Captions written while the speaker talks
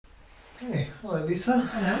Hey, hello Lisa.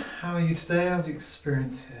 Hello. How are you today? How's your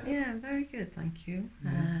experience here? Yeah, very good, thank you.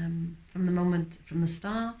 Yeah. From the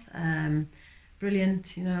start,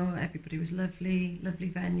 brilliant, you know, everybody was lovely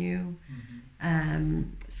venue.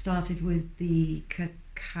 Started with the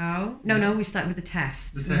cacao. No, we started with the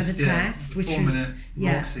test. We had a test, which was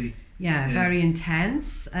very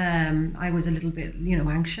intense. I was a little bit,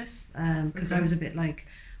 anxious because I was a bit like,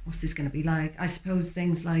 what's this going to be like? I suppose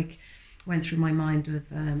things like went through my mind of,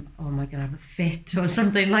 oh, am I going to have a fit or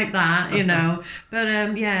something like that, But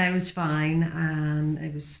it was fine, and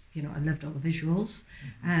it was, I loved all the visuals.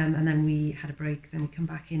 And then we had a break, then we come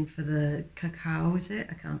back in for the cacao, is it?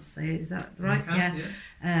 I can't say it, is that right?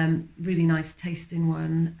 Yeah. Really nice tasting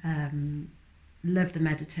one. Loved the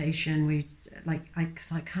meditation.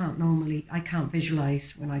 Because I can't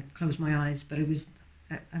visualize when I close my eyes, but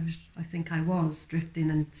I think I was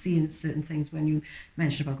drifting and seeing certain things when you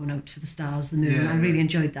mentioned about going out to the stars, the moon. I really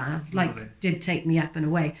enjoyed that. Did take me up and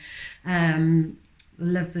away.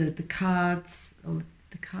 Love the cards,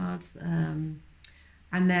 and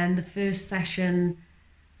then the first session,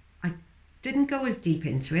 I didn't go as deep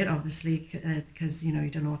into it, obviously, because you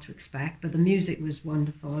don't know what to expect. But the music was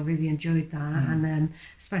wonderful. I really enjoyed that, and then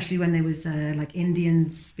especially when there was like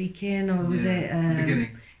Indians speaking, or was it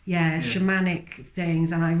beginning? Shamanic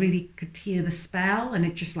things, and I really could hear the spell, and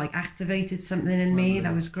it just like activated something in me.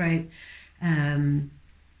 That was great.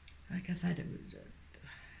 Like I said, it was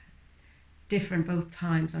different both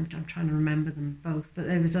times. I'm trying to remember them both, but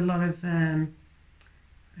there was a lot of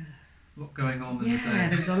going on in the day.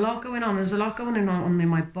 There was a lot going on. There was a lot going on in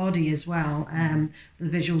my body as well. The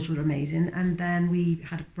visuals were amazing, and then we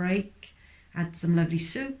had a break, had some lovely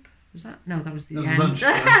soup. Was that? No, that was the end. Lunch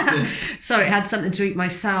Sorry, I had something to eat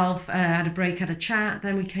myself, had a break, had a chat,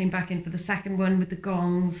 then we came back in for the second one with the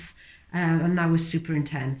gongs, and that was super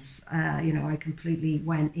intense. I completely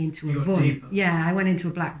went into a void. Deeper. Yeah, I went into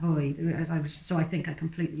a black void. I think I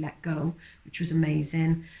completely let go, which was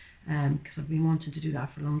amazing, because I've been wanting to do that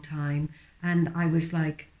for a long time. And I was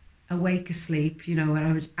like awake, asleep, and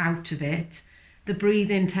I was out of it. The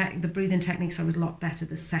breathing techniques, I was a lot better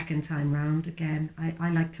the second time round. Again, I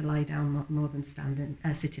like to lie down more than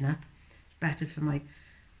sitting up. It's better for my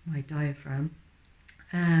diaphragm.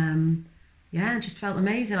 It just felt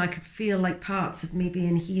amazing. I could feel like parts of me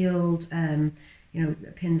being healed,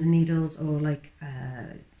 pins and needles, or like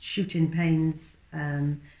shooting pains.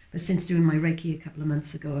 But since doing my Reiki a couple of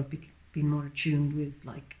months ago, I've been more attuned with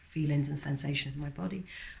like feelings and sensations in my body.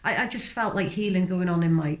 I just felt like healing going on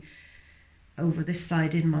in over this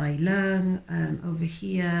side in my lung, over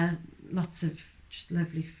here, lots of just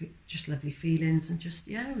lovely feelings, and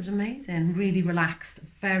it was amazing. Really relaxed.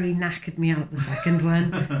 Very knackered me out the second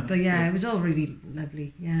one, but it was all really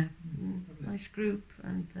lovely. Nice group,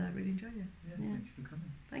 and really enjoyed it. Thank you for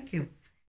coming. Thank you.